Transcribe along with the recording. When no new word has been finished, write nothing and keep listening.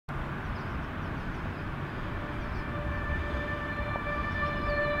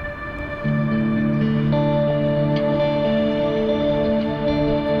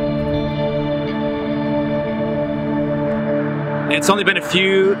It's only been a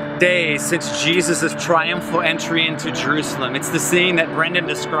few days since Jesus' triumphal entry into Jerusalem. It's the scene that Brendan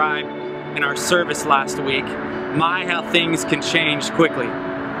described in our service last week. My, how things can change quickly.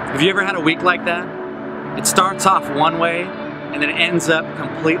 Have you ever had a week like that? It starts off one way and then ends up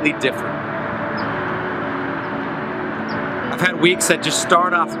completely different. I've had weeks that just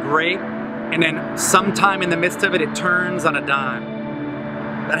start off great and then sometime in the midst of it, it turns on a dime.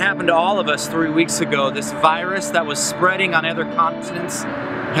 That happened to all of us 3 weeks ago. This virus that was spreading on other continents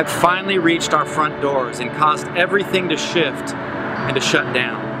had finally reached our front doors and caused everything to shift and to shut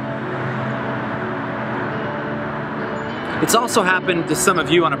down. It's also happened to some of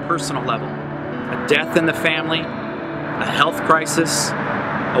you on a personal level. A death in the family, a health crisis,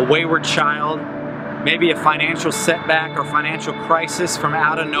 a wayward child, maybe a financial setback or financial crisis from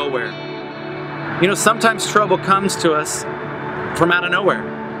out of nowhere. You know, sometimes trouble comes to us from out of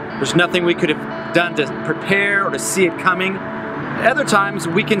nowhere. There's nothing we could have done to prepare or to see it coming. Other times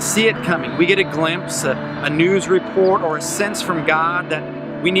we can see it coming. We get a glimpse, a news report, or a sense from God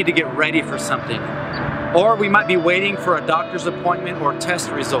that we need to get ready for something. Or we might be waiting for a doctor's appointment or test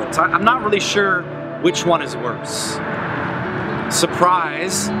results. I'm not really sure which one is worse.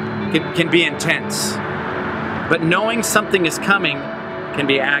 Surprise can be intense, but knowing something is coming can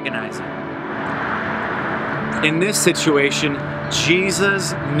be agonizing. In this situation,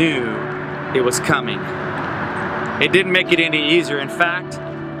 Jesus knew it was coming. It didn't make it any easier. In fact,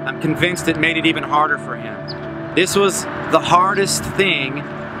 I'm convinced it made it even harder for him. This was the hardest thing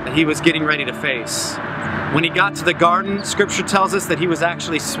that he was getting ready to face. When he got to the garden, Scripture tells us that he was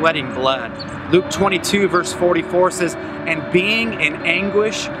actually sweating blood. Luke 22 verse 44 says, "And being in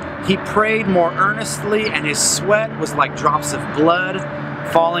anguish, he prayed more earnestly, and his sweat was like drops of blood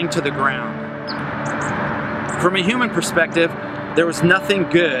falling to the ground." From a human perspective, there was nothing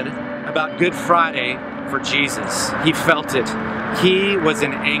good about Good Friday for Jesus. He felt it. He was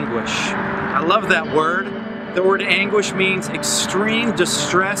in anguish. I love that word. The word anguish means extreme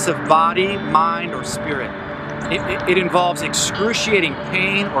distress of body, mind, or spirit. It involves excruciating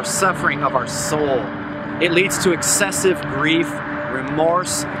pain or suffering of our soul. It leads to excessive grief,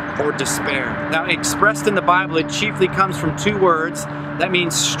 remorse, or despair. Now, expressed in the Bible, it chiefly comes from two words that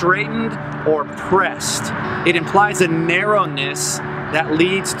means straightened or pressed. It implies a narrowness that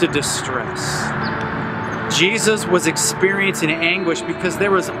leads to distress. Jesus was experiencing anguish because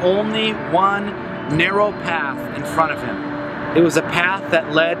there was only one narrow path in front of him. It was a path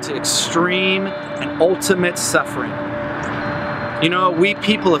that led to extreme and ultimate suffering. You know, we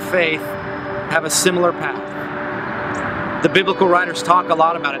people of faith have a similar path. The biblical writers talk a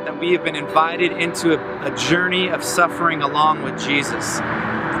lot about it, that we have been invited into a journey of suffering along with Jesus.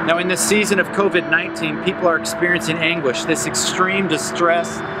 Now, in this season of COVID-19, people are experiencing anguish, this extreme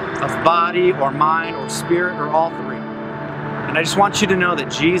distress of body or mind or spirit or all three. And I just want you to know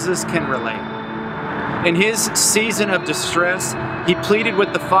that Jesus can relate. In his season of distress, he pleaded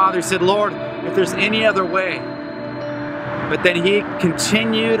with the Father. He said, "Lord, if there's any other way." But then he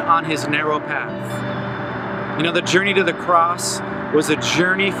continued on his narrow path. You know, the journey to the cross was a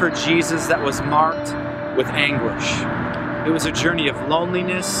journey for Jesus that was marked with anguish. It was a journey of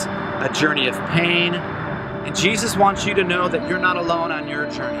loneliness, a journey of pain. And Jesus wants you to know that you're not alone on your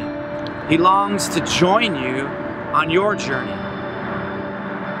journey. He longs to join you on your journey.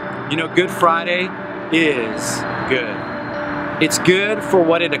 You know, Good Friday is good. It's good for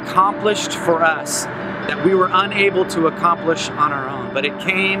what it accomplished for us that we were unable to accomplish on our own. But it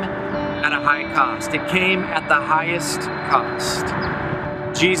came at a high cost. It came at the highest cost.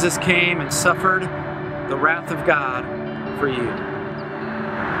 Jesus came and suffered the wrath of God for you.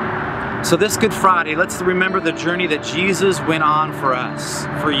 So this Good Friday, let's remember the journey that Jesus went on for us,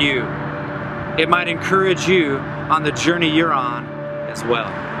 for you. It might encourage you on the journey you're on as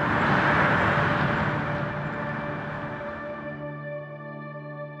well.